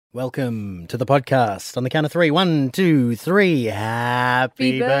Welcome to the podcast. On the count of three. 1, 2, 3.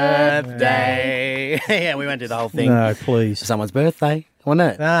 Happy birthday. Yeah, we won't do the whole thing. No, please. Someone's birthday,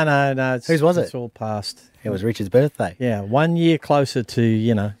 wasn't it? No. Whose was it? It's all past. It was Richard's birthday. Yeah, 1 year closer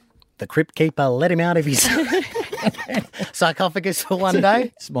to, The crypt keeper let him out of his sarcophagus for one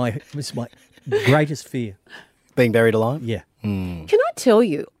day. It's my greatest fear. Being buried alive? Yeah. Can I tell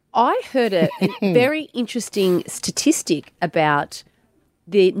you, I heard a very interesting statistic about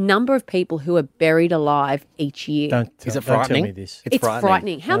the number of people who are buried alive each year. Is it Don't tell frightening? me this. It's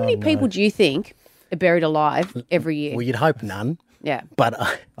frightening. How many people do you think are buried alive every year? Well, you'd hope none. Yeah. But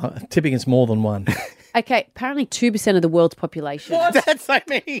I'm tipping it's more than one. Okay, apparently 2% of the world's population. that's so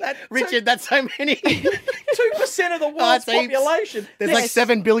many. Richard, that's so many. 2% of the world's That's heaps. population. There's like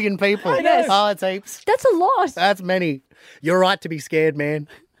 7 billion people. know. Oh, it's heaps. That's a lot. That's many. You're right to be scared, man.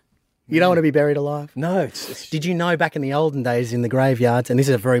 You don't want to be buried alive. No, it's Did you know back in the olden days in the graveyards, and this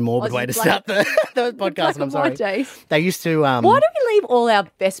is a very morbid way to start the podcast, Black and I'm and sorry. white days. They used to... Why do we leave all our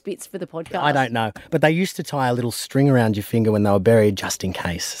best bits for the podcast? I don't know. But they used to tie a little string around your finger when they were buried just in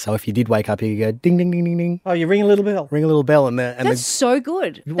case. So if you did wake up, you go ding, ding, ding, ding, ding. Oh, you ring a little bell. Ring a little bell That's so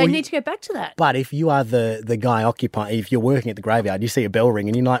good. They need to go back to that. But if you are the guy occupying, if you're working at the graveyard, you see a bell ring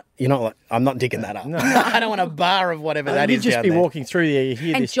and you're not like, I'm not digging that up. No. I don't want a bar of whatever that You'd is just down be there. walking through there, you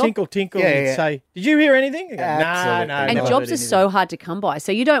hear And this job- tinkle, tinkle, Yeah, and you'd yeah. say, did you hear anything? You go, Absolutely. No. And never jobs heard are so hard to come by.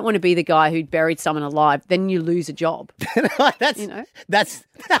 So you don't want to be the guy who buried someone alive. Then you lose a job. that's, You know? that's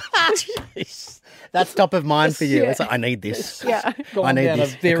top of mind for you. Yeah. It's like, I need this. Yeah. I Gone need down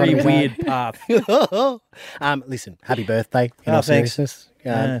this. a very Economy weird path. Listen, happy birthday. In Oh, all thanks. seriousness.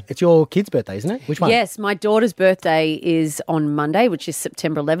 It's your kid's birthday, isn't it? Which one? Yes, my daughter's birthday is on Monday, which is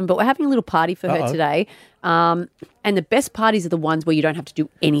September 11, but we're having a little party for her today. And the best parties are the ones where you don't have to do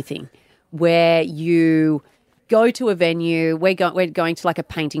anything, where you go to a venue. We're going to like a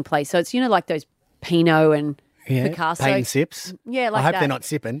painting place. So it's, like those Pinot and Picasso. Paint and sips. Yeah, like I hope that. they're not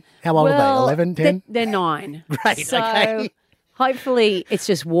sipping. How old are they? Well, 11, 10? They're 9. Great, So okay. hopefully it's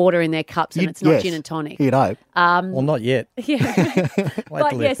just water in their cups and it's not Yes, gin and tonic. You'd hope. Well, not yet. Yeah. Wait But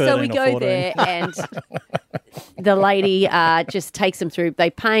till yeah, they're so we 13 or go 14. there and the lady just takes them through. They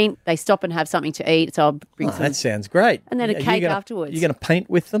paint, they stop and have something to eat. So I'll bring Oh, some. that sounds great. And then a Are you cake gonna- afterwards. You're going to paint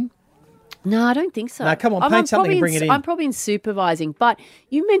with them? No, I don't think so. No, come on, I'm paint something probably and bring it in. I'm probably in supervising. But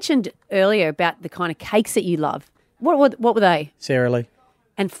you mentioned earlier about the kind of cakes that you love. What were they? Sara Lee?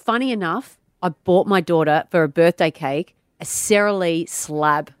 And funny enough, I bought my daughter for a birthday cake a Sara Lee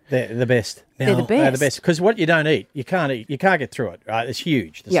slab. They're the best. They're the They're the best. best. Because what you don't eat, you can't eat. You can't get through it, right? It's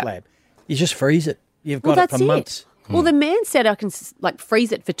huge, the Yeah. slab. You just freeze it. You've Well, got it that's for months. Well, the man said I can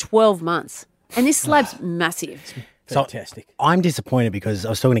freeze it for 12 months. And this slab's massive. Fantastic. I'm disappointed because I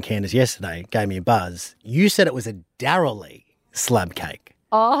was talking to Candace yesterday, gave me a buzz. You said it was a Darrell Lee slab cake.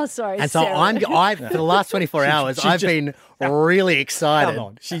 Oh, sorry. And so Sarah. for the last 24 hours, she's I've just- been really excited. Come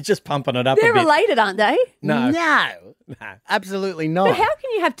on. She's just pumping it up They're a bit. related, aren't they? No. No, absolutely not. But how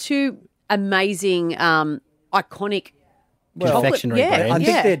can you have two amazing, iconic Confectionery chocolate? brands. I Yeah,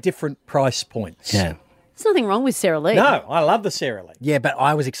 think they're different price points. Yeah. There's nothing wrong with Sara Lee. No, I love the Sara Lee. Yeah, but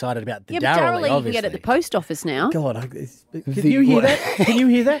I was excited about the Yeah, but Darrell Darrell Lee you can obviously. get at the post office now. God, can you hear that? Can you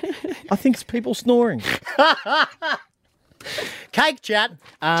hear that? I think it's people snoring. Cake chat.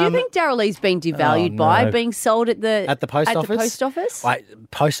 Do you think Darrell Lee's been devalued by being sold at the Post office? The post office?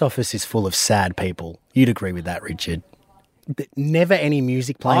 Post office is full of sad people. You'd agree with that, Richard. Never any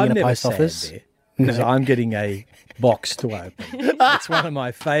music playing I'm in a never post sad office. there because I'm getting a box to open. It's one of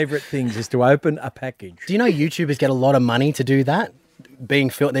my favourite things is to open a package. Do you know YouTubers get a lot of money to do that? Being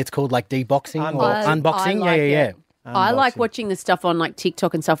filmed, it's called like deboxing or unboxing. I like yeah. it. I like watching the stuff on like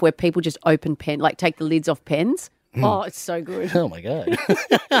TikTok and stuff where people just open take the lids off pens. Oh, it's so good. Oh my god.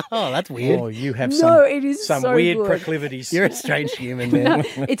 Oh, that's weird. Oh, you have No, it is some so weird good. proclivities. You're a strange human, man.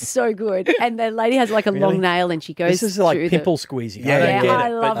 It's so good. And the lady has like a long nail and she goes This is like through pimple squeezing. Yeah, I don't Yeah, get I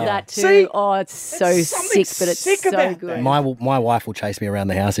it, love but that too. See? Oh, it's so something sick, but it's sick so about good. that. My wife will chase me around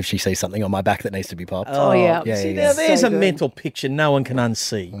the house if she sees something on my back that needs to be popped. Oh, yeah. Yeah, See, yeah, now there's So a good. mental picture no one can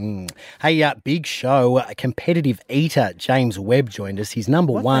unsee. Hey, big show. Competitive eater James Webb joined us. He's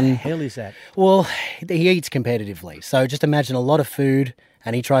number What one. the hell is that? Well, he eats competitively. So just imagine a lot of food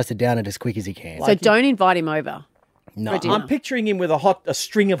and he tries to down it as quick as he can. So don't invite him over. No. for dinner. I'm picturing him with a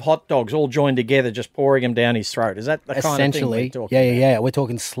string of hot dogs all joined together, just pouring them down his throat. Is that the kind of thing Essentially, we're talking yeah. We're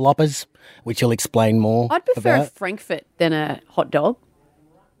talking sloppers, which you'll explain more I'd prefer a about. Frankfurt than a hot dog.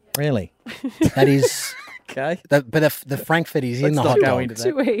 Really? That is, Okay. but the Frankfurt is in Let's the not hot go dog. into that.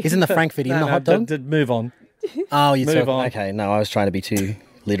 Too easy. Isn't the Frankfurt in the hot dog? Move on. Oh, you're Move talking. on. Okay, no, I was trying to be too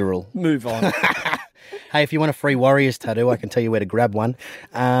literal. Move on. Hey, if you want a free Warriors tattoo, I can tell you where to grab one.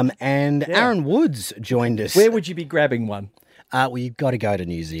 Aaron Woods joined us. Where would you be grabbing one? Well, you've got to go to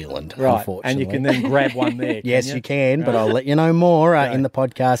New Zealand, Right, unfortunately. and you can then grab one there. Yes, you can, but I'll let you know more in the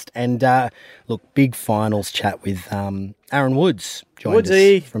podcast. And look, big finals chat with Aaron Woods joined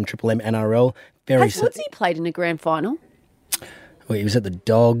us from Triple M NRL. Has Woodsy played in a grand final? Well, he was at the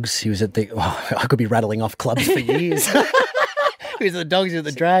Dogs. He was at the... Oh, I could be rattling off clubs for years. He was at the Dogs, he was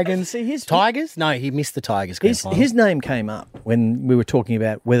at the Dragons. Tigers? No, he missed the Tigers grand final. His name came up when we were talking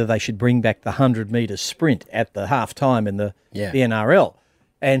about whether they should bring back the 100-metre sprint at the half-time in the NRL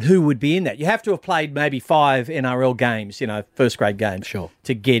and who would be in that. You have to have played maybe 5 NRL games, first-grade games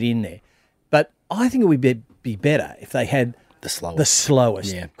to get in there. But I think it would be better if they had the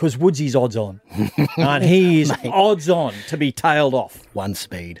slowest. Because Woodsy's odds on. And he is odds on to be tailed off. One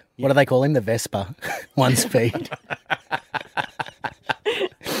speed. What do they call him? The Vespa. One speed.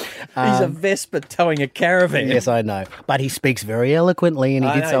 He's a Vespa towing a caravan. Yes, I know. But he speaks very eloquently, and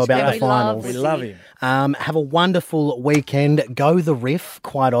he did so about the finals. We love him. Have a wonderful weekend. Go the riff,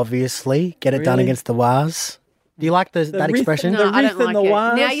 quite obviously. Get it done against the Waz. Do you like that expression? No, I don't like it.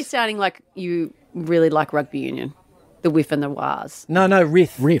 Waz? Now you're sounding like you really like rugby union. The whiff and the Waz. No,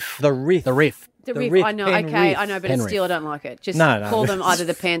 riff. The riff. The riff, I know, Riff. I know, but still I don't like it. Just No. call them either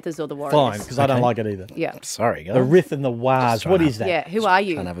the Panthers or the Warriors. Fine, because I don't like it either. Yeah. Sorry, guys. The riff and the Waz. What is that? Yeah, who are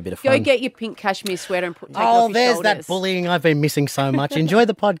you? Trying to have a bit of Go fun. get your pink cashmere sweater and take it off your there's shoulders. that bullying I've been missing so much. Enjoy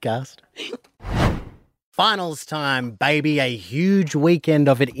the podcast. Finals time, baby. A huge weekend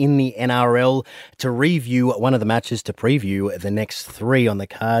of it in the NRL. To review one of the matches, to preview the next 3 on the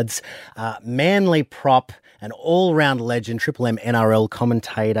cards. Manly prop, an all-round legend, Triple M NRL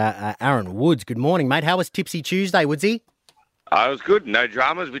commentator, Aaron Woods. Good morning, mate. How was Tipsy Tuesday, Woodsy? I was good. No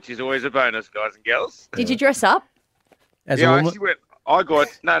dramas, which is always a bonus, guys and girls. Did you dress up? I actually went.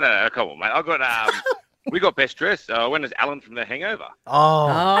 No, come on, mate. I got. We got best dress. I went as Alan from The Hangover.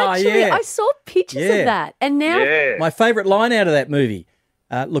 Actually, I saw pictures of that. And now... Yeah. My favourite line out of that movie.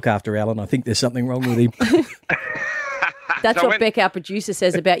 Look after Alan. I think there's something wrong with him. That's what Beck, our producer,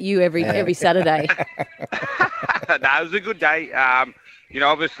 says about you every Saturday. No, it was a good day.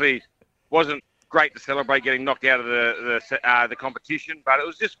 Obviously wasn't great to celebrate getting knocked out of the competition, but it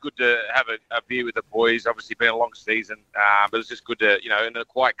was just good to have a beer with the boys. Obviously, been a long season, but it was just good to, in a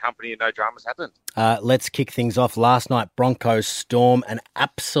quiet company and no dramas happened. Let's kick things off. Last night, Broncos Storm, an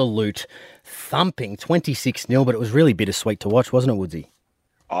absolute thumping, 26-0, but it was really bittersweet to watch, wasn't it, Woodsy?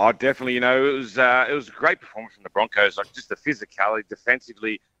 Oh, definitely. It was a great performance from the Broncos. Like just the physicality,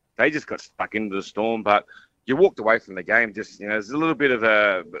 defensively, they just got stuck into the Storm. But you walked away from the game. Just there's a little bit of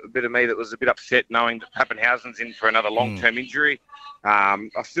me that was a bit upset knowing that Pappenhausen's in for another long-term injury. I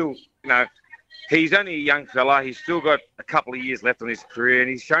still, he's only a young fella. He's still got a couple of years left on his career, and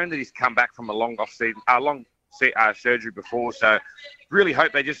he's shown that he's come back from a long surgery before. So really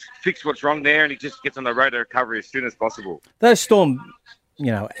hope they just fix what's wrong there, and he just gets on the road to recovery as soon as possible. Those Storm,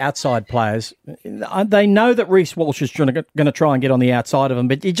 outside players, they know that Reece Walsh is going to try and get on the outside of him,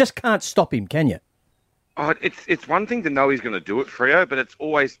 but you just can't stop him, can you? Oh, it's one thing to know he's going to do it, Freo, but it's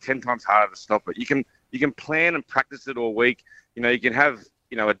always 10 times harder to stop it. You can plan and practice it all week. You can have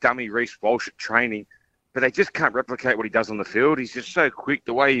a dummy Reece Walsh at training, but they just can't replicate what he does on the field. He's just so quick,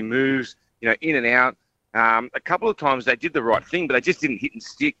 the way he moves, in and out. A couple of times they did the right thing, but they just didn't hit and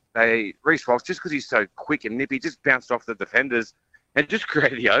stick. Reece Walsh, just because he's so quick and nippy, just bounced off the defenders and just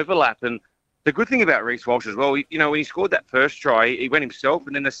created the overlap. And the good thing about Reece Walsh as well, when he scored that first try, he went himself,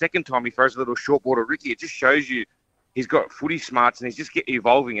 and then the second time he throws a little short ball to Ricky. It just shows you he's got footy smarts, and he's just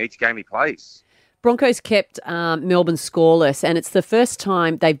evolving each game he plays. Broncos kept Melbourne scoreless, and it's the first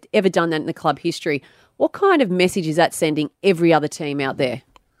time they've ever done that in the club history. What kind of message is that sending every other team out there?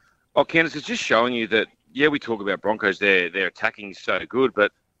 Oh, Candice, it's just showing you that, we talk about Broncos, their attacking is so good,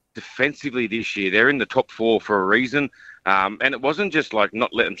 but defensively this year, they're in the top 4 for a reason. And it wasn't just like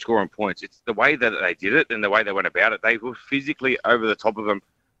not letting them score on points. It's the way that they did it and the way they went about it. They were physically over the top of them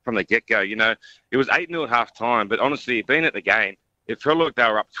from the get-go. It was 8-0 at half-time, but honestly, being at the game, it felt like they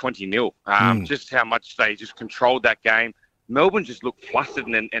were up 20-0. Just how much they just controlled that game. Melbourne just looked flustered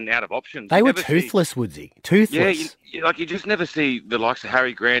and out of options. They were toothless, Woodsy. Toothless. Yeah, you just never see the likes of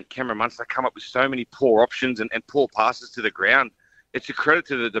Harry Grant, Cameron Munster come up with so many poor options and poor passes to the ground. It's a credit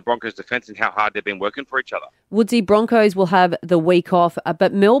to the Broncos' defence and how hard they've been working for each other. Woodsy, Broncos will have the week off,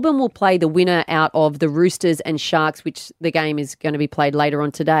 but Melbourne will play the winner out of the Roosters and Sharks, which the game is going to be played later on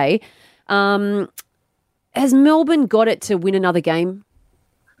today. Has Melbourne got it to win another game?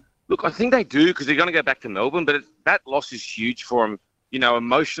 Look, I think they do because they're going to go back to Melbourne, but that loss is huge for them.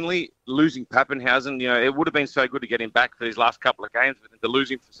 Emotionally, losing Pappenhausen, it would have been so good to get him back for these last couple of games, but to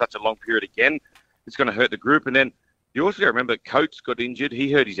lose him for such a long period again, it's going to hurt the group. And then you also got to remember Coates got injured.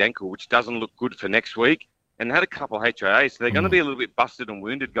 He hurt his ankle, which doesn't look good for next week, and had a couple of HIAs. So they're going to be a little bit busted and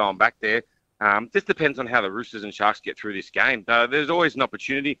wounded going back there. Just depends on how the Roosters and Sharks get through this game. There's always an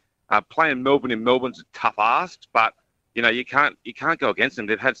opportunity. Playing Melbourne in Melbourne's a tough ask, but you can't go against them.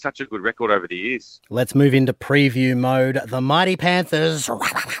 They've had such a good record over the years. Let's move into preview mode. The mighty Panthers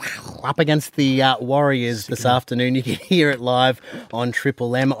up against the Warriors this afternoon. You can hear it live on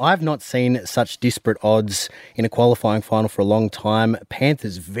Triple M. I've not seen such disparate odds in a qualifying final for a long time.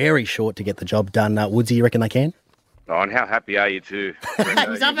 Panthers very short to get the job done. Woodsy, you reckon they can? Oh, and how happy are you too?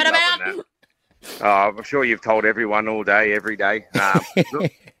 He's up and about. I'm sure you've told everyone all day, every day.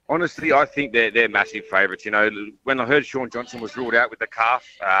 Look, honestly, I think they're massive favourites. When I heard Sean Johnson was ruled out with the calf,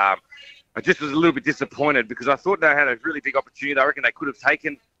 I just was a little bit disappointed because I thought they had a really big opportunity. I reckon they could have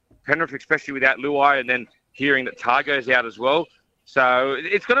taken Penrith, especially without Luai, and then hearing that Targo's out as well. So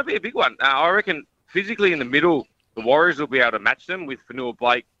it's going to be a big one. I reckon physically in the middle, the Warriors will be able to match them with Fanua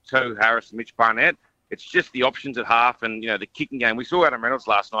Blake, Tohu Harris, and Mitch Barnett. It's just the options at half and, the kicking game. We saw Adam Reynolds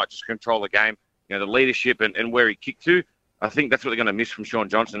last night just control the game, the leadership and where he kicked to. I think that's what they're going to miss from Sean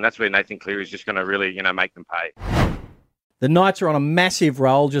Johnson. That's where Nathan Cleary is just going to really, make them pay. The Knights are on a massive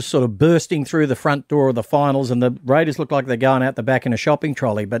roll, just sort of bursting through the front door of the finals, and the Raiders look like they're going out the back in a shopping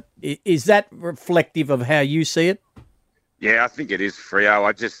trolley. But is that reflective of how you see it? Yeah, I think it is, Freo.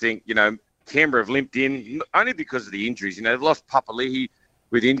 I just think, Canberra have limped in, only because of the injuries. They've lost Papali'i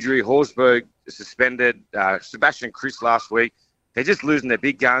with injury, Horsburgh suspended, Sebastian Kris last week. They're just losing their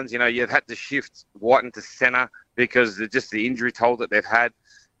big guns. You've had to shift White into centre because of just the injury toll that they've had.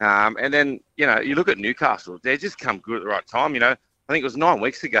 And then, you look at Newcastle. They just come good at the right time. I think it was 9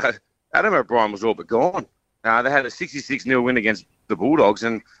 weeks ago, Adam O'Brien was all but gone. They had a 66-0 win against the Bulldogs,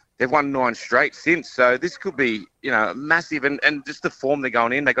 and they've won 9 straight since. So this could be, massive. And just the form they're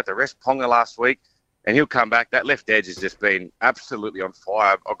going in. They got the rest Ponga last week, and he'll come back. That left edge has just been absolutely on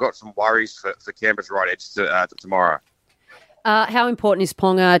fire. I've got some worries for Canberra's right edge tomorrow. How important is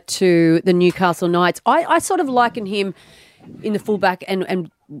Ponga to the Newcastle Knights? I sort of liken him in the fullback and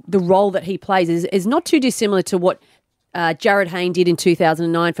the role that he plays is not too dissimilar to what Jared Hayne did in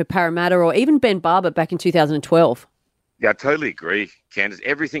 2009 for Parramatta or even Ben Barber back in 2012. Yeah, I totally agree, Candace.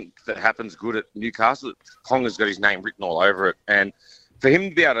 Everything that happens good at Newcastle, Ponga's got his name written all over it. And for him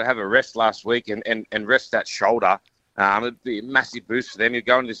to be able to have a rest last week and rest that shoulder, it'd be a massive boost for them. He'd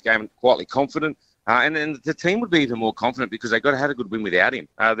go into this game quietly confident. And then the team would be even more confident because they got to have a good win without him.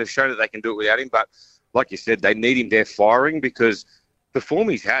 They've shown that they can do it without him, but like you said, they need him there firing because the form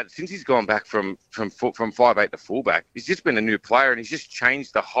he's had since he's gone back from 5'8" to fullback, he's just been a new player and he's just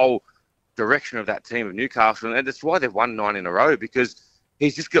changed the whole direction of that team of Newcastle, and that's why they've won 9 in a row because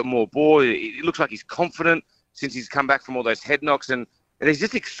he's just got more ball. It looks like he's confident since he's come back from all those head knocks, and he's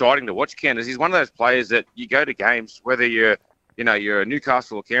just exciting to watch. Candace, he's one of those players that you go to games whether you're a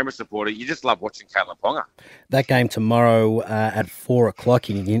Newcastle or Canberra supporter, you just love watching Caitlin Ponga. That game tomorrow at 4:00,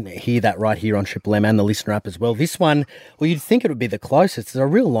 you can hear that right here on Triple M and the Listener app as well. This one, well, you'd think it would be the closest. It's a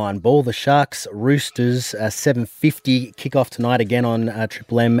real line ball. The Sharks, Roosters, 7:50 kickoff tonight again on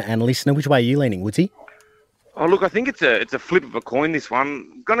Triple M and Listener. Which way are you leaning, Woodsy? Oh, look, I think it's a flip of a coin, this one.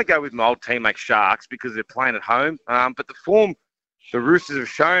 I'm going to go with my old teammate Sharks because they're playing at home. But the form the Roosters have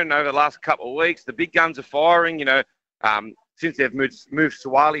shown over the last couple of weeks, the big guns are firing, since they've moved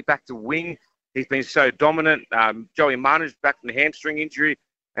Suwali back to wing, he's been so dominant. Joey Manu's back from the hamstring injury.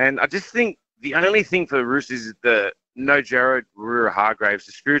 And I just think the only thing for the Roosters is the no Jared Warrior-Hargraves,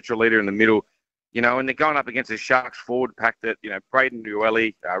 the spiritual leader in the middle, and they're going up against the Sharks forward pack that, Braden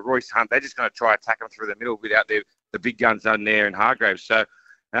Ueli, Royce Hunt, they're just going to try attack them through the middle without the big guns on there and Hargraves. So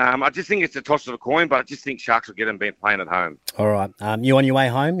I just think it's a toss of a coin, but I just think Sharks will get them being playing at home. All right. You on your way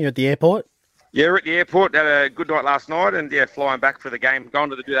home? You're at the airport? Yeah, we're at the airport. Had a good night last night and, flying back for the game. Going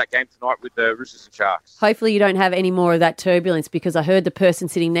to do that game tonight with the Roosters and Sharks. Hopefully you don't have any more of that turbulence because I heard the person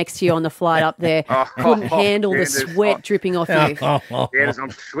sitting next to you on the flight up there couldn't handle the sweat dripping off you. Yeah,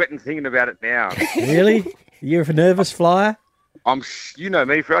 I'm sweating thinking about it now. Really? You're a nervous flyer? You know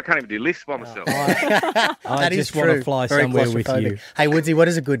me, I can't even do lifts by myself. I just want to fly somewhere with you. Hey, Woodsy, what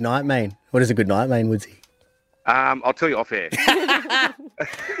does a good night mean? What does a good night mean, Woodsy? I'll tell you off air.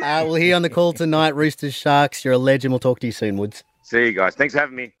 We'll hear on the call tonight, Roosters, Sharks. You're a legend. We'll talk to you soon, Woods. See you guys. Thanks for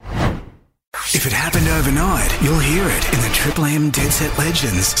having me. If it happened overnight, you'll hear it in the Triple M Dead Set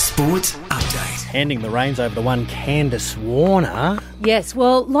Legends Sports Update. Handing the reins over to one Candace Warner. Yes,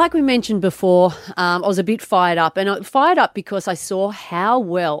 well, like we mentioned before, I was a bit fired up. And I fired up because I saw how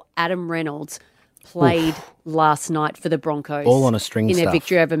well Adam Reynolds played last night for the Broncos. All on a string in their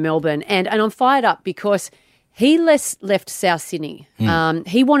victory over Melbourne. And I'm fired up because He left South Sydney.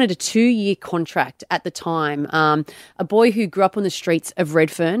 He wanted a 2-year contract at the time. A boy who grew up on the streets of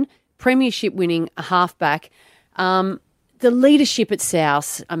Redfern, premiership winning a halfback. The leadership at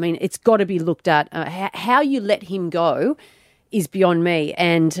South, I mean, it's got to be looked at. How you let him go is beyond me.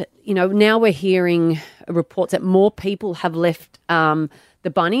 And, now we're hearing reports that more people have left the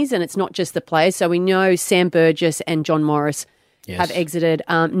Bunnies, and it's not just the players. So we know Sam Burgess and John Morris have exited.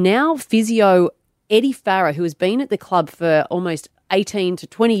 Now physio Eddie Farrer, who has been at the club for almost 18 to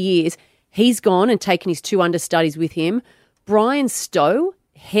 20 years, he's gone and taken his 2 understudies with him. Brian Stowe,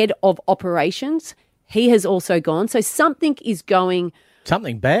 head of operations, he has also gone. So something is going...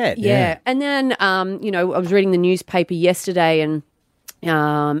 Something bad. Yeah. And then, I was reading the newspaper yesterday and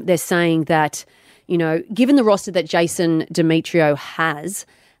they're saying that, given the roster that Jason Demetrio has,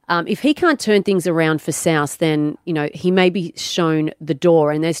 if he can't turn things around for South, then, he may be shown the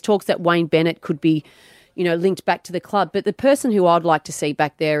door. And there's talks that Wayne Bennett could be, linked back to the club. But the person who I'd like to see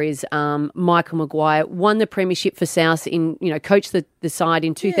back there is Michael Maguire. Won the premiership for South coached the side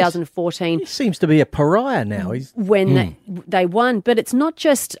in 2014. He seems to be a pariah now. When they won. But it's not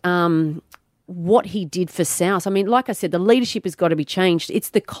just what he did for South. I mean, like I said, the leadership has got to be changed.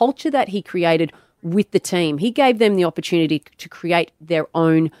 It's the culture that he created with the team. He gave them the opportunity to create their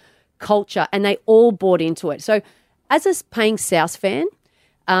own culture, and they all bought into it. So as a paying South fan,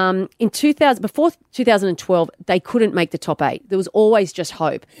 before 2012, they couldn't make the top 8. There was always just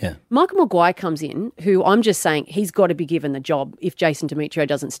hope. Yeah. Michael Maguire comes in, who I'm just saying he's got to be given the job if Jason Demetrio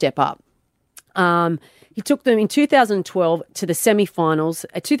doesn't step up. He took them in 2012 to the semi-finals,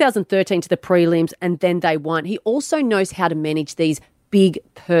 2013 to the prelims, and then they won. He also knows how to manage these big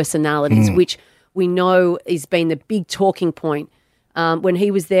personalities, which we know has been the big talking point. When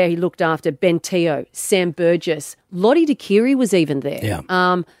he was there, he looked after Ben Teo, Sam Burgess. Lottie Dakiri was even there.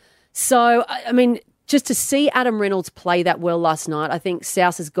 Yeah. So, I mean, just to see Adam Reynolds play that well last night, I think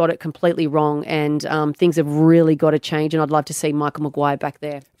South has got it completely wrong, and things have really got to change, and I'd love to see Michael Maguire back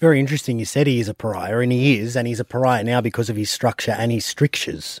there. Very interesting. You said he is a pariah, and he is, and he's a pariah now because of his structure and his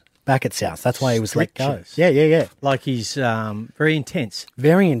strictures back at South. That's why he was let go. Yeah. Like he's very intense.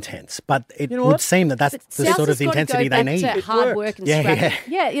 Very intense, but it would seem that's the South sort of intensity they need. To hard work and scrapping.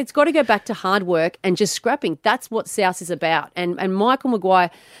 Yeah, it's got to go back to hard work and just scrapping. That's what South is about. And Michael Maguire,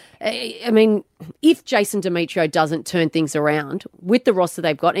 I mean, if Jason Demetrio doesn't turn things around with the roster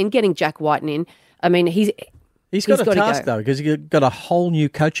they've got and getting Jack Whiten in, I mean, He's got a task, though, because he's got a whole new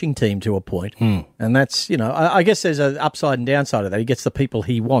coaching team to appoint. And that's, I guess there's an upside and downside of that. He gets the people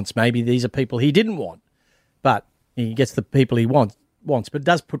he wants. Maybe these are people he didn't want, but he gets the people he wants. But it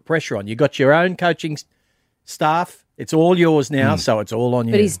does put pressure on. You've got your own coaching staff. It's all yours now, so it's all on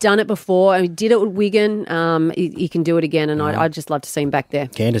you. But he's done it before. He did it with Wigan. He can do it again, and I'd just love to see him back there.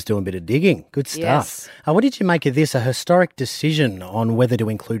 Candace doing a bit of digging. Good stuff. Yes. What did you make of this? A historic decision on whether to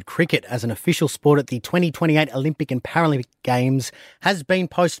include cricket as an official sport at the 2028 Olympic and Paralympic Games has been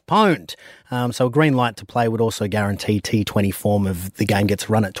postponed. So a green light to play would also guarantee T20 form of the game gets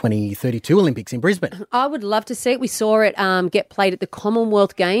run at 2032 Olympics in Brisbane. I would love to see it. We saw it get played at the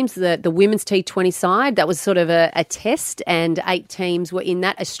Commonwealth Games, the women's T20 side. That was sort of a test, and 8 teams were in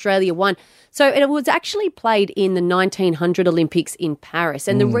that. Australia won. So it was actually played in the 1900 Olympics in Paris.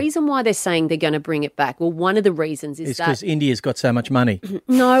 And the reason why they're saying they're going to bring it back, well, one of the reasons is that... because India's got so much money.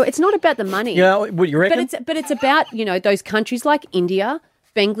 No, it's not about the money. Yeah, what you reckon? But it's about, those countries like India,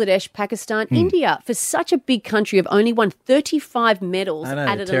 Bangladesh, Pakistan, India, for such a big country, have only won 35 medals at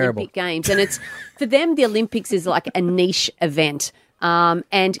an Olympic Games. And it's for them, the Olympics is like a niche event.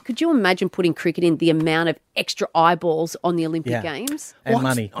 And could you imagine putting cricket in, the amount of extra eyeballs on the Olympic Games? And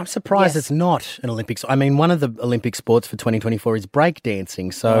money. I'm surprised it's not an Olympics. I mean, one of the Olympic sports for 2024 is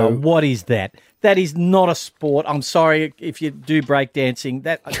breakdancing. So what is that? That is not a sport. I'm sorry if you do breakdancing.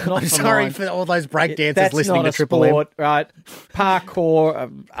 I'm sorry for all those breakdancers listening to Triple M. Right?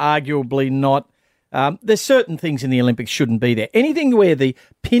 Parkour, arguably not. There's certain things in the Olympics shouldn't be there. Anything where the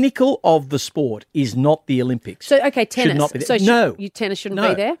pinnacle of the sport is not the Olympics. So, okay, tennis. Should not be there. So tennis shouldn't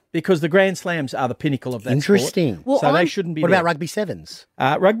be there? Because the Grand Slams are the pinnacle of that Interesting. sport. So they shouldn't be there. What about rugby sevens?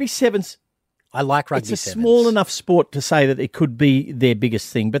 Rugby sevens, I like rugby sevens. it's a small enough sport to say that it could be their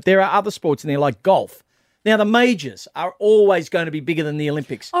biggest thing. But there are other sports in there like golf. Now, the majors are always going to be bigger than the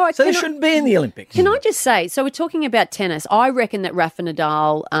Olympics. All right, so they shouldn't be in the Olympics. Can I just say, so we're talking about tennis. I reckon that Rafa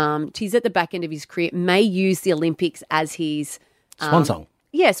Nadal, he's at the back end of his career, may use the Olympics as his... Swan song.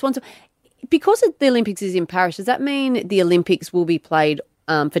 Yeah, swan song. Because the Olympics is in Paris, does that mean the Olympics will be played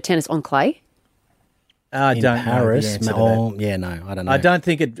for tennis on clay? I don't Paris, know the answer to that. No, I don't know. I don't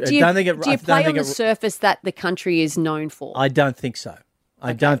think it... Do you play on the surface that the country is known for? I don't think so.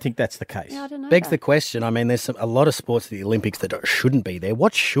 I don't think that's the case. Yeah, I don't know. Begs the question. I mean, there's a lot of sports at the Olympics that shouldn't be there.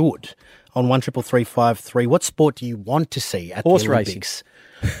 What should? On 133353, what sport do you want to see at Horse the racing. Olympics?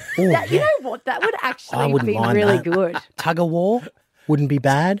 You know what? That would actually wouldn't be mind really that. good. Tug of war wouldn't be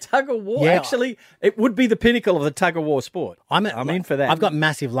bad. Tug of war. Yeah. Actually, it would be the pinnacle of the tug of war sport. I'm in for that. I've got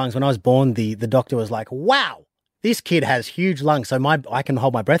massive lungs. When I was born, the doctor was like, "Wow, this kid has huge lungs, so I can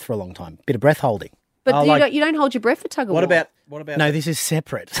hold my breath for a long time. Bit of breath holding." But you don't hold your breath for tug of war. What about? No, this is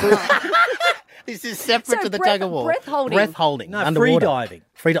separate. This is separate So to the breath- tug of war. breath holding. Breath holding. No, underwater.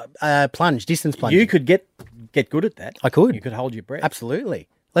 free diving. Plunge, distance plunging. You could get good at that. I could. You could hold your breath. Absolutely.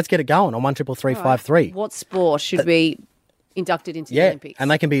 Let's get it going on 133353. What sport should be inducted into the Yeah, Olympics?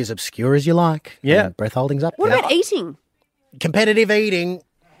 and they can be as obscure as you like. Yeah. And breath holding's up. What there. about eating? Competitive eating?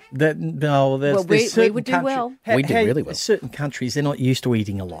 Well, we certain would do country- well. We do really well. Certain countries, they're not used to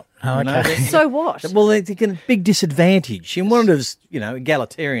eating a lot. okay. So what? Well, they get a big disadvantage. You want it as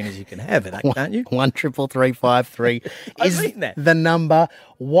egalitarian as you can have it, don't you? 133353 I is mean that. the number.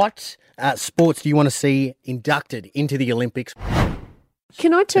 What sports do you want to see inducted into the Olympics?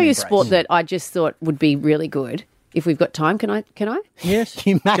 Can I tell you a sport that I just thought would be really good if we've got time? Can I? Yes.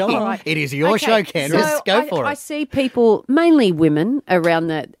 You may. Go on. It is your Okay, show, Candace. so Go for I it. see people, mainly women, around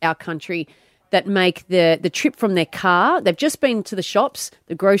our country that make the trip from their car. They've just been to the shops,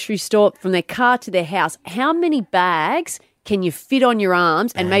 the grocery store, from their car to their house. How many bags can you fit on your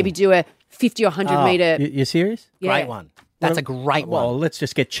arms and maybe do a 50 or 100 metre? You're serious? Yeah. Great one. That's a great one. Well, let's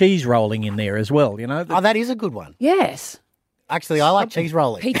just get cheese rolling in there as well, Oh, that is a good one. Yes. Actually, I like cheese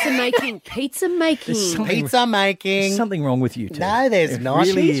rolling. Pizza making. Pizza making. There's something wrong with you two. No, there's It not.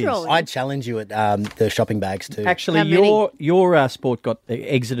 really Cheese is. rolling. I'd challenge you at the shopping bags too. Actually, How many? your sport got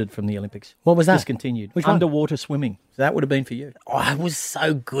exited from the Olympics. What was that? Discontinued. Which one? Underwater swimming. So that would have been for you. Oh, I was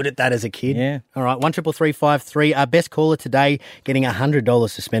so good at that as a kid. Yeah. All right, 133353. Our best caller today getting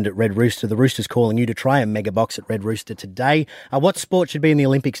 $100 to spend at Red Rooster. The Rooster's calling you to try a mega box at Red Rooster today. What sport should be in the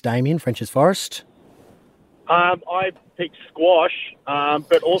Olympics, Damien? French's Forest? I picked squash,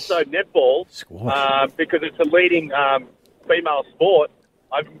 but also netball. Squash. Because it's a leading female sport.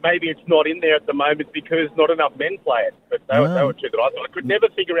 Maybe it's not in there at the moment because not enough men play it. But they were two that I thought. I could never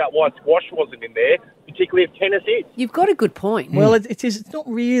figure out why squash wasn't in there, particularly if tennis is. You've got a good point. Well, it's not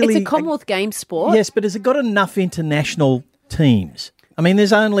really. It's a Commonwealth Games sport. Yes, but has it got enough international teams? I mean,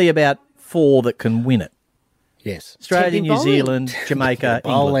 there's only about 4 that can win it. Yes. Australia, Ten-pin New bowling. Zealand, Jamaica,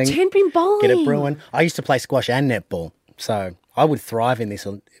 Bowling. England. 10-pin bowling. Get it brewing. I used to play squash and netball, so I would thrive in this.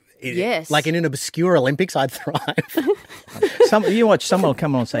 Yes. Like in an obscure Olympics, I'd thrive. You watch someone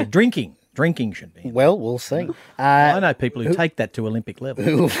come on and say, drinking should be. Well, we'll see. I know people who take that to Olympic level.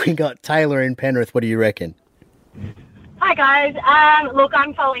 Who have we got? Taylor in Penrith. What do you reckon? Hi guys. Look,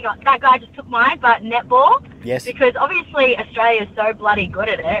 I'm following up. That guy just took mine, but netball. Yes. Because obviously Australia is so bloody good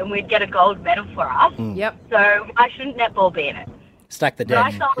at it, and we'd get a gold medal for us. Yep. So why shouldn't netball be in it? Stack the But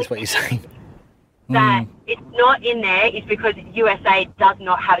I deck thought is what you're saying. that it's not in there is because USA does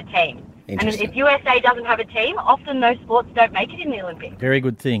not have a team. And Interesting. if USA doesn't have a team, often those sports don't make it in the Olympics. Very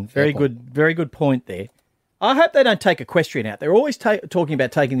good thing. Very good point there. I hope they don't take equestrian out. They're always talking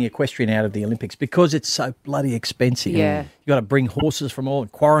about taking the equestrian out of the Olympics because it's so bloody expensive. Yeah. You've got to bring horses from all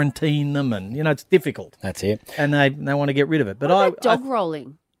and quarantine them and, it's difficult. That's it. And they want to get rid of it. But What about dog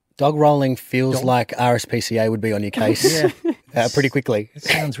rolling? Dog rolling feels like RSPCA would be on your case pretty quickly. It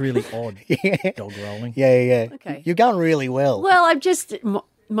sounds really odd, dog rolling. Yeah. Okay. You're going really well. Well, I'm just...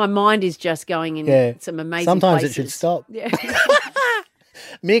 My mind is just going in some amazing Sometimes places. it should stop. Yeah.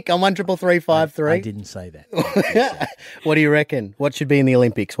 Mick, on 133353. I didn't say that. What do you reckon? What should be in the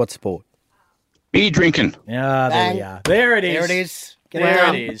Olympics? What sport? Beer drinking. There Bang. we are. There it is. There it is. Get There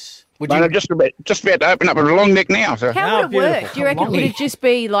down. it is. Would But you? I'm just about to open up a long neck now. So How would it beautiful. work? Do you reckon? Would it just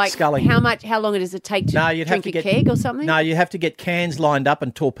be like Sculling. how long does it take to No, you'd have drink to a get keg or something? No, you have to get cans lined up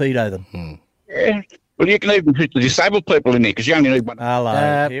and torpedo them. yeah. Well, you can even put the disabled people in there because you only need one.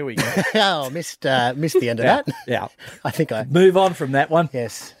 Hello. Here we go. Oh, missed the end of that. Yeah. I think I. Move on from that one.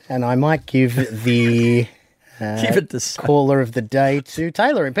 Yes, and I might give the Give it the caller of the day to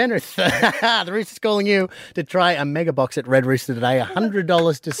Taylor in Penrith. The Rooster's calling you to try a mega box at Red Rooster today.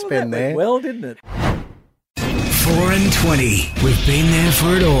 $100 to spend there. Well, didn't it? 4 and 20. We've been there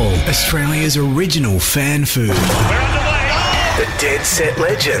for it all. Australia's original fan food. The Dead Set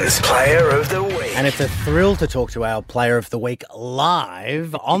Legends Player of the Week. And it's a thrill to talk to our Player of the Week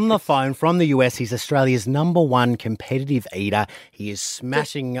live on the phone from the US. He's Australia's #1 competitive eater. He is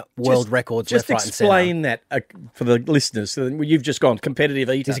smashing world records Just left, right and centre. explain that for the listeners. So you've just gone competitive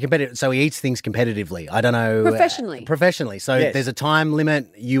eater. He's a competitive, so he eats things competitively. I don't know. Professionally. Professionally. So Yes. there's a time limit.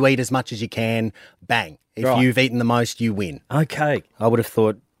 You eat as much as you can. Bang. If Right. you've eaten the most, you win. Okay. I would have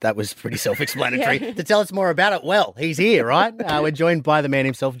thought that was pretty self-explanatory. To tell us more about it, well, he's here, right? We're joined by the man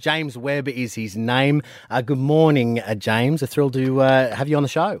himself. James Webb is his name. Good morning, James. A thrill to have you on the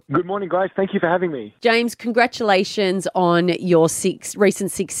show. Good morning, guys. Thank you for having me. James, congratulations on your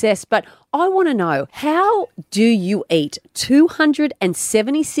recent success. But I want to know, how do you eat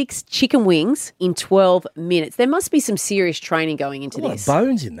 276 chicken wings in 12 minutes? There must be some serious training going into A lot this. of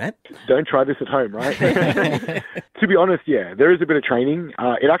bones in that. Don't try this at home, right? To be honest, yeah, there is a bit of training.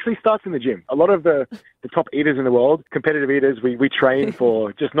 It actually starts in the gym. A lot of the top eaters in the world, competitive eaters, we train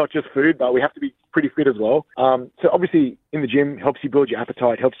for not just food, but we have to be pretty fit as well. So obviously in the gym helps you build your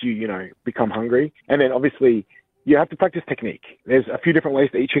appetite, helps you, become hungry. And then obviously you have to practice technique. There's a few different ways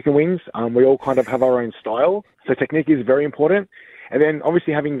to eat chicken wings. We all kind of have our own style. So technique is very important. And then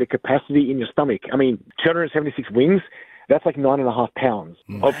obviously having the capacity in your stomach. I mean, 276 wings, that's like 9.5 pounds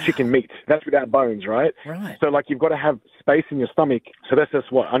of chicken meat. That's without bones, right? Right. So like you've got to have space in your stomach. So that's just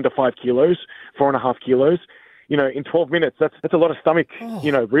under 5 kilos, 4.5 kilos. In 12 minutes, that's a lot of stomach,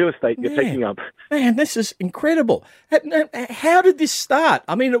 real estate you're taking up. Man, this is incredible. How did this start?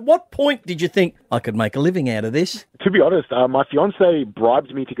 I mean, at what point did you think I could make a living out of this? To be honest, my fiance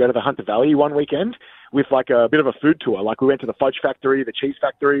bribed me to go to the Hunter Valley one weekend with like a bit of a food tour. Like we went to the fudge factory, the cheese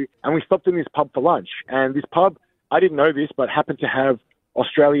factory, and we stopped in this pub for lunch. And this pub, I didn't know this, but happened to have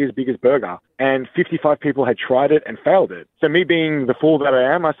Australia's biggest burger. And 55 people had tried it and failed it. So me being the fool that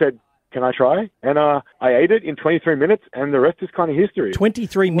I am, I said, can I try? And I ate it in 23 minutes, and the rest is kind of history.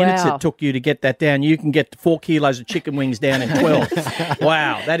 23 minutes Wow. it took you to get that down. You can get 4 kilos of chicken wings down in 12.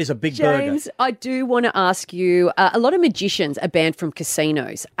 Wow, that is a big James, burger. I do want to ask you, a lot of magicians are banned from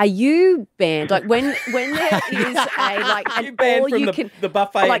casinos. Are you banned? Like when there is You banned from the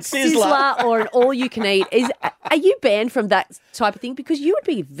buffet like at Sizzler. or an all you can eat, are you banned from that type of thing? Because you would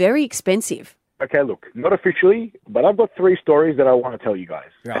be very expensive. Okay, look, not officially, but I've got 3 stories that I want to tell you guys,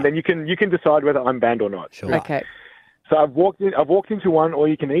 Right. and then you can decide whether I'm banned or not. Sure. Okay. So I've walked into one all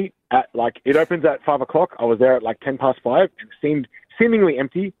you can eat at it opens at 5 o'clock. I was there at 10 past 5, and it seemed seemingly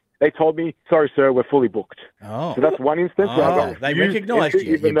empty. They told me, "Sorry, sir, we're fully booked." Oh, So that's one instance where I got they refused recognised entry,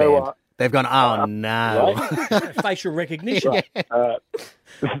 you. even You're though banned. They've gone, oh, no. right? facial recognition.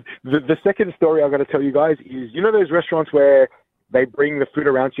 The second story I've got to tell you guys is, those restaurants where they bring the food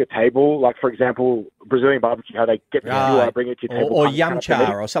around to your table, like, for example, Brazilian barbecue, how they get the skewer, bring it to your table. Or kind of yum thing.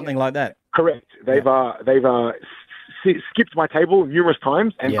 char or something like that. Correct. They've skipped my table numerous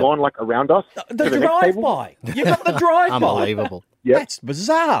times and Yep. gone around us. The to the next table. drive-by. You got the drive-by. Unbelievable. Yep. That's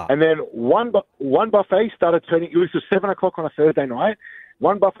bizarre. And then one buffet started turning. It was just 7 o'clock on a Thursday night.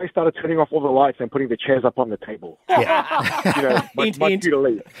 One buffet started turning off all the lights and putting the chairs up on the table. Yeah. Much Hint. you to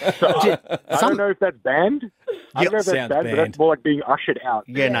leave. So I don't know if that's banned. I don't know if that's sounds banned, but banned. that's more like being ushered out.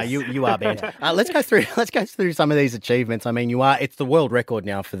 Yeah, no, you are banned. Let's go through some of these achievements. I mean, it's the world record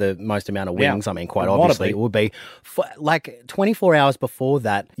now for the most amount of wings. Yeah. I mean, quite It might obviously be. it would be. 24 hours before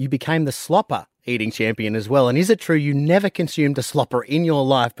that, you became the slopper eating champion as well. And is it true you never consumed a slopper in your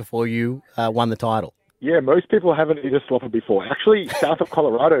life before you won the title? Yeah, most people haven't eaten a slopper before. Actually, south of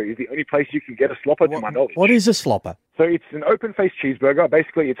Colorado is the only place you can get a slopper, to my knowledge. What is a slopper? So it's an open-faced cheeseburger.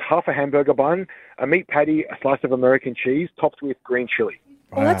 Basically, it's half a hamburger bun, a meat patty, a slice of American cheese, topped with green chili.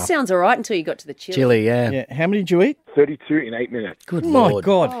 Well, that sounds all right until you got to the chili. Chili, yeah. Yeah. How many did you eat? 32 in 8 minutes. Good My Lord.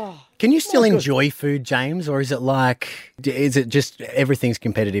 God. Can you still enjoy food, James, or is it just everything's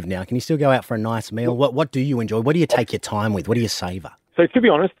competitive now? Can you still go out for a nice meal? What do you enjoy? What do you take your time with? What do you savour? So to be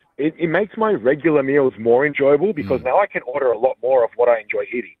honest, it makes my regular meals more enjoyable because now I can order a lot more of what I enjoy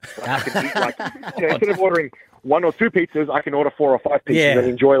eating. I can eat instead of ordering 1 or 2 pizzas, I can order 4 or 5 pizzas Yeah. and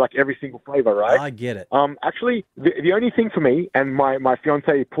enjoy every single flavor, right? I get it. Actually, the only thing for me, and my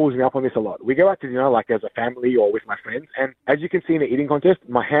fiance pulls me up on this a lot, we go out to dinner as a family or with my friends, and as you can see in the eating contest,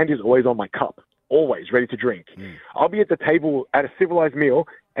 my hand is always on my cup, always ready to drink. I'll be at the table at a civilized meal,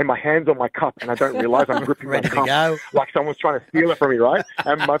 and my hand's on my cup, and I don't realize I'm gripping Ready my to cup go. like someone's trying to steal it from me, right?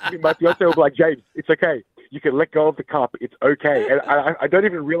 And my fiance will be like, James, it's okay. You can let go of the cup. It's okay. And I don't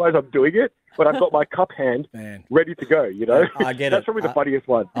even realize I'm doing it, but I've got my cup hand Man. ready to go, I get That's it. probably the funniest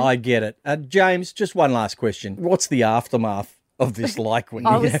one. I get it. James, just one last question. What's the aftermath of this like when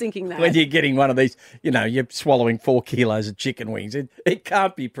I was thinking that. when you're getting one of these, you're swallowing 4 kilos of chicken wings? It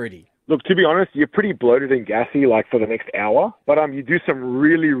can't be pretty. Look, to be honest, you're pretty bloated and gassy for the next hour, but you do some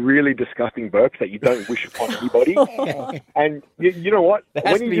really, really disgusting burps that you don't wish upon anybody. And you know what? There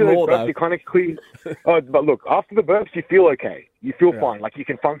has when to you be do more, those burps, though. you kind of clean. But look, after the burps, you feel okay. You feel fine. You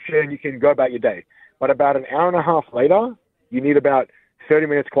can function, you can go about your day. But about an hour and a half later, you need about 30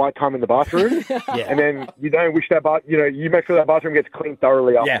 minutes quiet time in the bathroom, and then you don't wish that you make sure that bathroom gets cleaned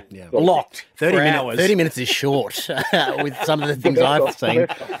thoroughly up. Yeah, locked. 30 minutes is short with some of the things I've seen.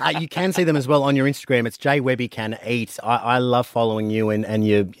 You can see them as well on your Instagram. It's Webby Can Eat. I love following you and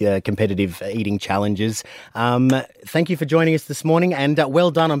your competitive eating challenges. Thank you for joining us this morning, and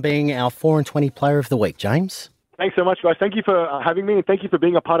well done on being our 4 and 20 Player of the Week, James. Thanks so much, guys. Thank you for having me, and thank you for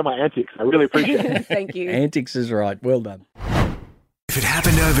being a part of my antics. I really appreciate it. Thank you. Antics is right. Well done. If it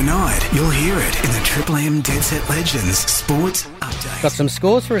happened overnight, you'll hear it in the Triple M Dead Set Legends Sports Update. Got some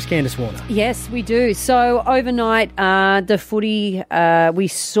scores for us, Candice Warner? Yes, we do. So overnight, the footy, we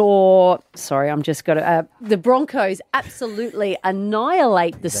saw... Sorry, I'm just got to... the Broncos absolutely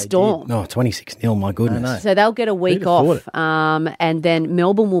annihilate the Storm. No, 26-0, my goodness. So they'll get a week off. And then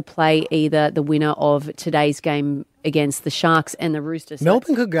Melbourne will play either the winner of today's game against the Sharks and the Roosters.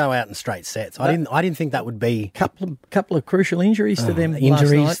 Melbourne could go out in straight sets. I didn't think that would be... Couple of crucial injuries to them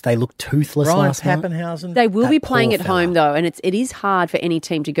Injuries, last night. They looked toothless last night. Pappenhausen. They will be playing at home, though, and it is hard for any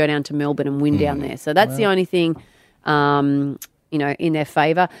team to go down to Melbourne and win down there. So that's the only thing, in their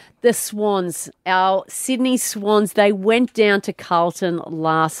favour. The Swans, our Sydney Swans, they went down to Carlton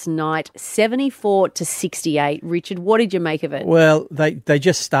last night, 74-68. Richard, what did you make of it? Well, they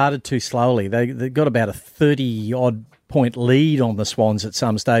just started too slowly. They got about a 30-odd point lead on the Swans at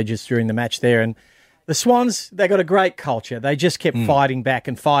some stages during the match there, and the Swans, they got a great culture. They just kept fighting back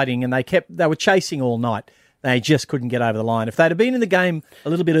and fighting, and they were chasing all night. They just couldn't get over the line. If they'd have been in the game a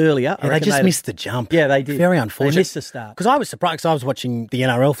little bit earlier... they just missed the jump. Yeah, they did. Very unfortunate. They missed the start. Because I was surprised, because I was watching the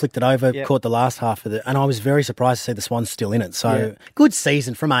NRL, flicked it over, caught the last half of it, and I was very surprised to see the Swans still in it. So, good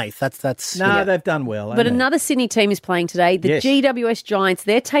season from 8th. That's they've done well. But another Sydney team is playing today. The GWS Giants,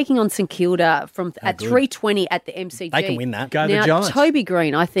 they're taking on St Kilda at 3:20 at the MCG. They can win that. Go the Giants. Toby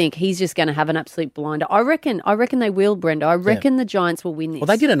Green, I think he's just going to have an absolute blinder. I reckon they will, Brenda. I reckon the Giants will win this. Well,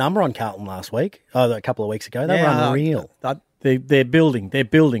 they did a number on Carlton last week, a couple of weeks ago. They were unreal. They're building. They're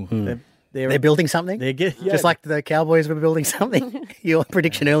building. They're building something? Just like the Cowboys were building something? Your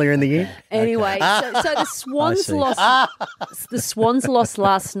prediction earlier in the year? Anyway, so the Swans lost. The Swans lost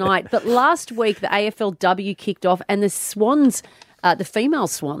last night, but last week the AFLW kicked off, and the Swans, the female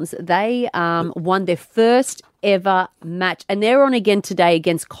Swans, they won their first ever match, and they're on again today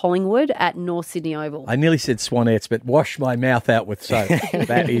against Collingwood at North Sydney Oval. I nearly said Swanettes, but wash my mouth out with soap.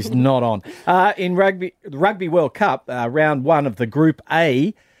 That is not on. In the Rugby World Cup, round 1 of the Group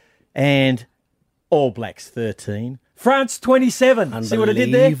A, and All Blacks 13, France 27. See what I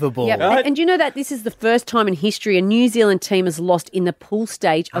did there? Unbelievable. Yep. Right? And you know that this is the first time in history a New Zealand team has lost in the pool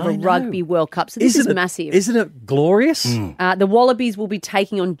stage of a Rugby World Cup. So this is massive. Isn't it glorious? The Wallabies will be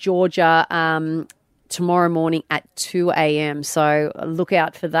taking on Georgia tomorrow morning at 2 a.m. So look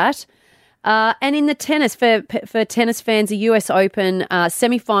out for that. And in the tennis, for tennis fans, the US Open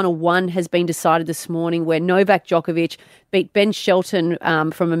semi-final 1 has been decided this morning, where Novak Djokovic beat Ben Shelton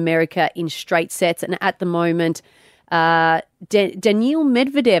from America in straight sets. And at the moment, Daniil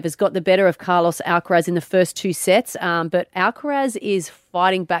Medvedev has got the better of Carlos Alcaraz in the first 2 sets, but Alcaraz is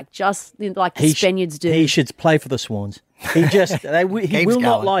fighting back just like the Spaniards do. He should play for the Swans. He will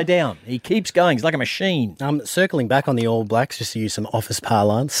not lie down. He keeps going. He's like a machine. Circling back on the All Blacks, just to use some office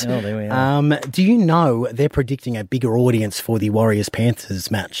parlance. Oh, there we are. Do you know they're predicting a bigger audience for the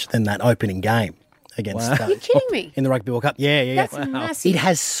Warriors-Panthers match than that opening game against... Are you kidding me? In the Rugby World Cup. Yeah. That's massive. It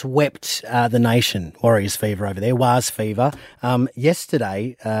has swept the nation, Warriors fever over there, Wars fever.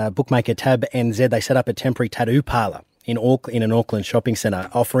 Yesterday, bookmaker Tab NZ, they set up a temporary tattoo parlour in an Auckland shopping centre,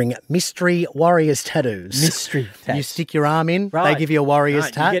 offering mystery Warriors tattoos. Mystery tattoos. You stick your arm in, they give you a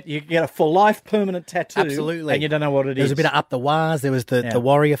Warriors tat. You get a full life permanent tattoo. Absolutely. And you don't know what it is. There was a bit of up the wires, there was the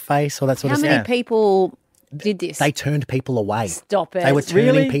Warrior face, all that sort of stuff. How many people did this? They turned people away. Stop it. They were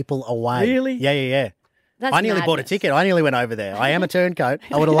turning people away. Really? Yeah. That's I nearly bought a madness. ticket. I nearly went over there. I am a turncoat.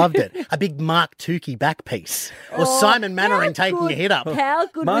 I would have loved it. A big Mark Tukey back piece. Or Simon Mannering taking a hit up. How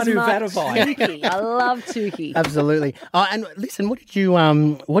good Manu was Mark Vattervine. Tukey? I love Tukey. Absolutely. And listen, what did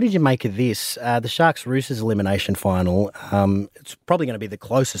you make of this? The Sharks Roosters elimination final. It's probably going to be the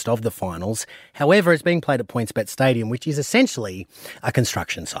closest of the finals. However, it's being played at PointsBet Stadium, which is essentially a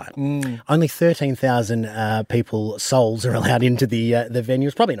construction site. Only 13,000 souls are allowed into the venue.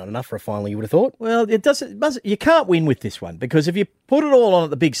 It's probably not enough for a final, you would have thought. Well, it doesn't. You can't win with this one, because if you put it all on at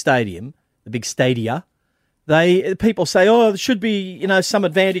the big stadium, the big stadia, people say, there should be some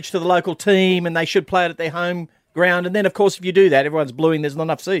advantage to the local team, and they should play it at their home ground. And then, of course, if you do that, everyone's bluing. There's not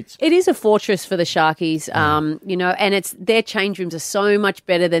enough seats. It is a fortress for the Sharkies, and their change rooms are so much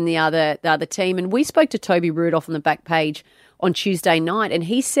better than the other team. And we spoke to Toby Rudolph on the back page on Tuesday night, and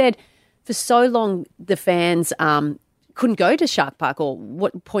he said for so long the fans couldn't go to Shark Park or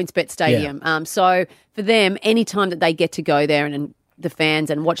what PointsBet Stadium. Yeah. So for them, any time that they get to go there and the fans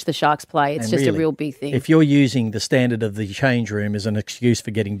and watch the Sharks play, it's just really a real big thing. If you're using the standard of the change room as an excuse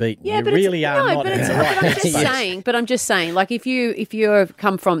for getting beaten, you really are not. But I'm just saying, like if you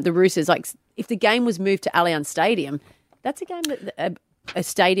come from the Roosters, like if the game was moved to Allianz Stadium, that's a game that a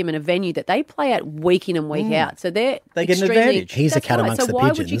stadium and a venue that they play at week in and week out. So they get an advantage. He's a cat amongst the pigeons. So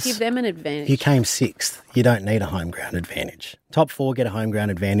why would you give them an advantage? You came 6th. You don't need a home ground advantage. Top 4 get a home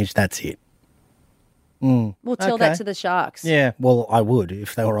ground advantage. That's it. We'll tell that to the Sharks. Yeah, well, I would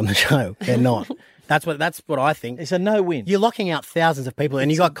if they were on the show. They're not. That's what I think. It's a no-win. You're locking out thousands of people,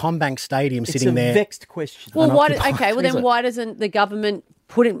 and you got CommBank Stadium sitting there. It's a vexed question. Well, then why doesn't the government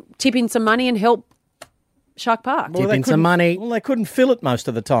tip in some money and help Shark Park? Tip in some money. Well, they couldn't fill it most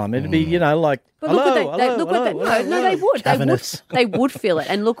of the time. It'd be, like, but they would. They would fill it.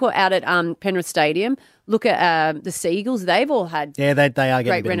 And look out at Penrith Stadium. Look at the Seagulls. They've all had they are getting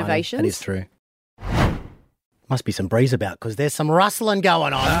great renovations. That is true. Must be some breeze about because there's some rustling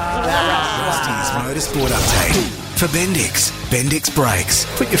going on. Rusty's Motorsport Update. For Bendix Brakes.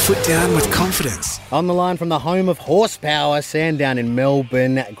 Put your foot down with confidence. On the line from the home of horsepower, Sandown in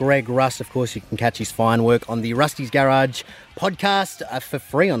Melbourne, Greg Rust. Of course, you can catch his fine work on the Rusty's Garage podcast for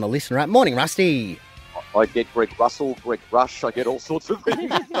free on the Listener app. Morning, Rusty. I get Greg Russell, Greg Rush. I get all sorts of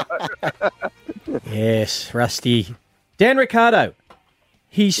things. Yes, Rusty. Dan Ricciardo.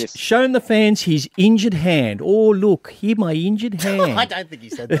 He's shown the fans his injured hand. Oh, look, here my injured hand. I don't think he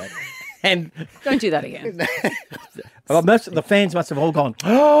said that. And don't do that again. The fans must have all gone,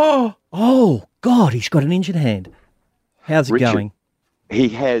 oh, God, he's got an injured hand. How's it going? He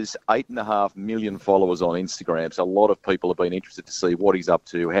has 8.5 million followers on Instagram, so a lot of people have been interested to see what he's up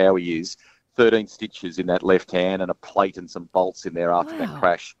to, how he is. 13 stitches in that left hand and a plate and some bolts in there after that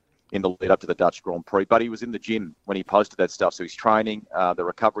crash in the lead up to the Dutch Grand Prix. But he was in the gym when he posted that stuff, so he's training. The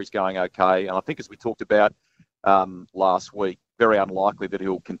recovery's going okay. And I think as we talked about last week, very unlikely that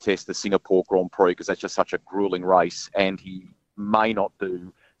he'll contest the Singapore Grand Prix because that's just such a grueling race, and he may not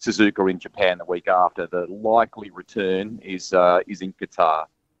do Suzuka in Japan the week after. The likely return is in Qatar.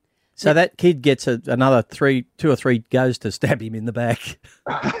 So that kid gets another 2 or 3 goes to stab him in the back.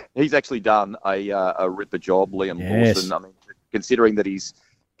 He's actually done a ripper job, Liam Lawson. I mean, considering that he's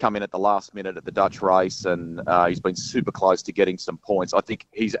come in at the last minute at the Dutch race and he's been super close to getting some points, I think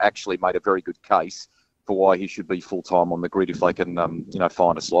he's actually made a very good case for why he should be full-time on the grid if they can,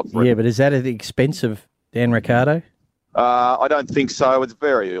 find a slot for him. Yeah, but is that at the expense of Dan Ricciardo? I don't think so. It's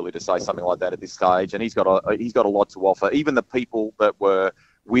very early to say something like that at this stage, and he's got a lot to offer. Even the people that were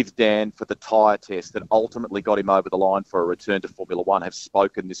with Dan for the tyre test that ultimately got him over the line for a return to Formula One have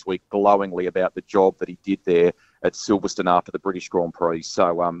spoken this week glowingly about the job that he did there at Silverstone after the British Grand Prix.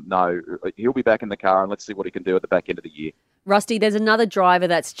 So, no, he'll be back in the car, and let's see what he can do at the back end of the year. Rusty, there's another driver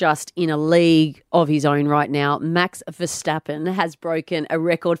that's just in a league of his own right now. Max Verstappen has broken a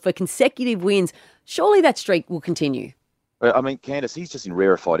record for consecutive wins. Surely that streak will continue. I mean, Candice, he's just in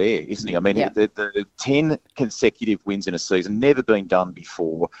rarefied air, isn't he? I mean, the 10 consecutive wins in a season, never been done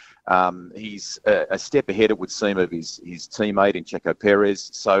before. He's a step ahead, it would seem, of his teammate in Checo Perez.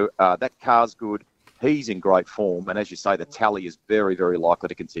 So that car's good. He's in great form. And as you say, the tally is very, very likely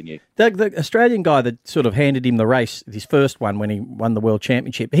to continue. The Australian guy that sort of handed him the race, his first one when he won the World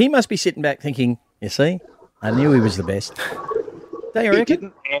Championship, he must be sitting back thinking, you see, I knew he was the best. Don't you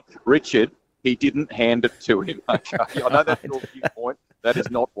reckon? Richard, he didn't hand it to him. Okay. I know that's your viewpoint. That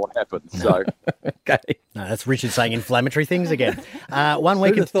is not what happened. So, okay. No, that's Richard saying inflammatory things again. 1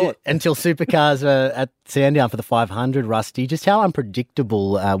 week until Supercars are at Sandown for the 500, Rusty. Just how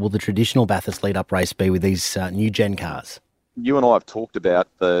unpredictable will the traditional Bathurst lead-up race be with these new Gen cars? You and I have talked about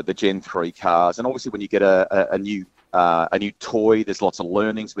the Gen 3 cars, and obviously when you get a new toy, there's lots of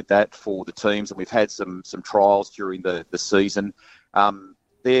learnings with that for the teams, and we've had some trials during the season.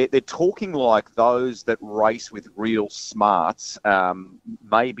 They're talking like those that race with real smarts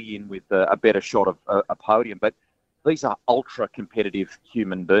may be in with a better shot of a podium, but these are ultra-competitive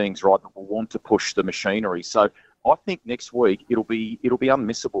human beings, right, that will want to push the machinery. So I think next week it'll be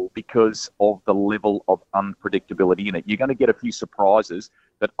unmissable because of the level of unpredictability in it. You're going to get a few surprises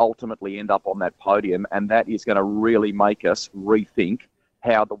that ultimately end up on that podium, and that is going to really make us rethink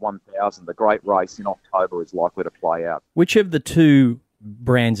how the 1000, the great race in October, is likely to play out. Which of the two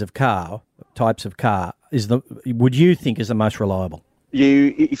brands of car, types of car, would you think is the most reliable?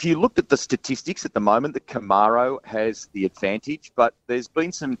 If you looked at the statistics at the moment, the Camaro has the advantage, but there's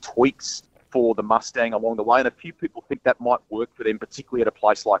been some tweaks for the Mustang along the way, and a few people think that might work for them, particularly at a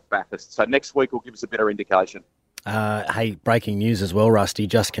place like Bathurst. So next week will give us a better indication. Hey, breaking news as well, Rusty.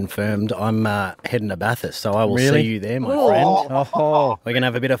 Just confirmed I'm heading to Bathurst, so I will see you there, my friend. Oh. We're going to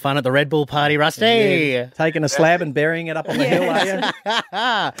have a bit of fun at the Red Bull party, Rusty. Yeah. Taking a slab and burying it up on the hill, are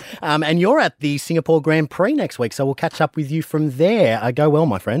you? And you're at the Singapore Grand Prix next week, so we'll catch up with you from there. Go well,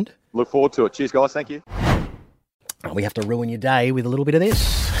 my friend. Look forward to it. Cheers, guys. Thank you. We have to ruin your day with a little bit of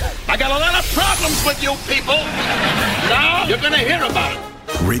this. I got a lot of problems with you people. Now you're going to hear about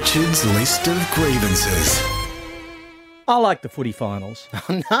it. Richard's list of grievances. I like the footy finals.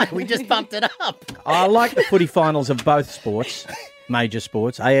 Oh, no, we just bumped it up. I like the footy finals of both sports, major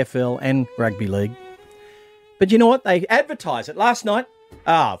sports, AFL and rugby league. But you know what? They advertise it last night.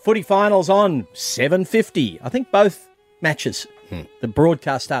 Footy finals on 7:50. I think both matches. The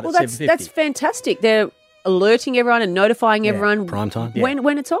broadcast started at 7:50. That's fantastic. They're alerting everyone and notifying everyone prime time.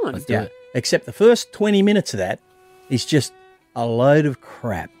 when it's on. Let's do it. Except the first 20 minutes of that is just a load of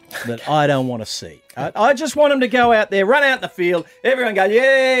crap that I don't want to see. I just want them to go out there, run out in the field, everyone go,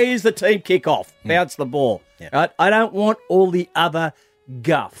 yeah, here's the team kick-off, bounce the ball. Yeah. Right? I don't want all the other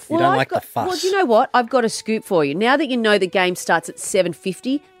guff. You don't like the fuss. Well, do you know what? I've got a scoop for you. Now that you know the game starts at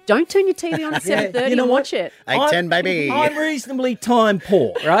 7:50, don't turn your TV on at 7:30 and watch it. 8:10, baby. I'm reasonably time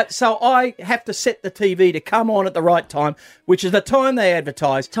poor, right? So I have to set the TV to come on at the right time, which is the time they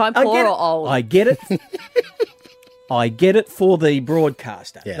advertise. Time poor or old? I get it. I get it for the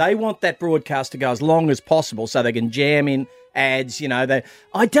broadcaster. Yeah. They want that broadcast to go as long as possible so they can jam in ads,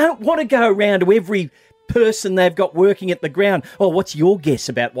 I don't want to go around to every person they've got working at the ground. Oh, what's your guess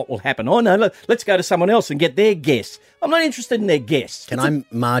about what will happen? Oh, no, let's go to someone else and get their guess. I'm not interested in their guess. Can I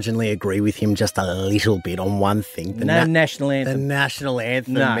marginally agree with him just a little bit on one thing? The national anthem. The national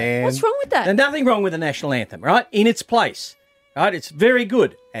anthem, No. man. What's wrong with that? There's nothing wrong with the national anthem, right? In its place, right? It's very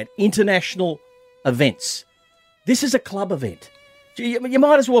good at international events. This is a club event. You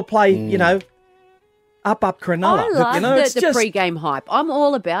might as well play, up Cronulla. I like the pre-game hype. I'm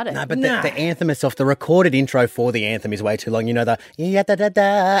all about it. No, but the anthem itself, the recorded intro for the anthem is way too long. The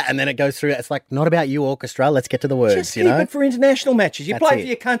da-da-da-da, and then it goes through. It's like, not about you, orchestra. Let's get to the words, Just keep it for international matches. You That's play it. for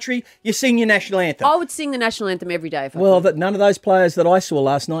your country, you sing your national anthem. I would sing the national anthem every day. If I Well, could. none of those players that I saw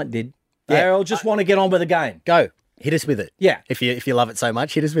last night did. They all just want to get on with the game. Go. Hit us with it. Yeah. If you love it so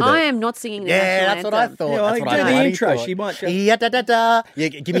much, hit us with it. I am not singing the national that's anthem. what I thought. Yeah, That's do what I the bloody intro. thought. She might go. Yeah,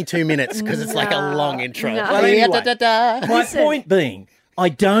 give me 2 minutes because it's like a long intro. No. Well, anyway, Yeah-da-da-da. my point being, I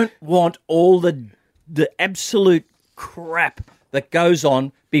don't want all the absolute crap that goes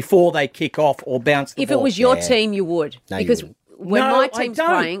on before they kick off or bounce the If ball. it was your team, you would. No, you because wouldn't. when No, my I team's don't.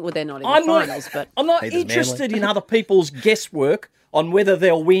 playing, well, they're not in I'm the not- finals, but I'm not Neither's interested in other people's guesswork on whether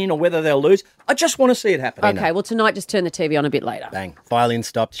they'll win or whether they'll lose. I just want to see it happen. okay, well, tonight just turn the TV on a bit later. Bang. Violin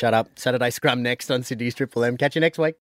stopped. Shut up. Saturday Scrum next on Sydney's Triple M. Catch you next week.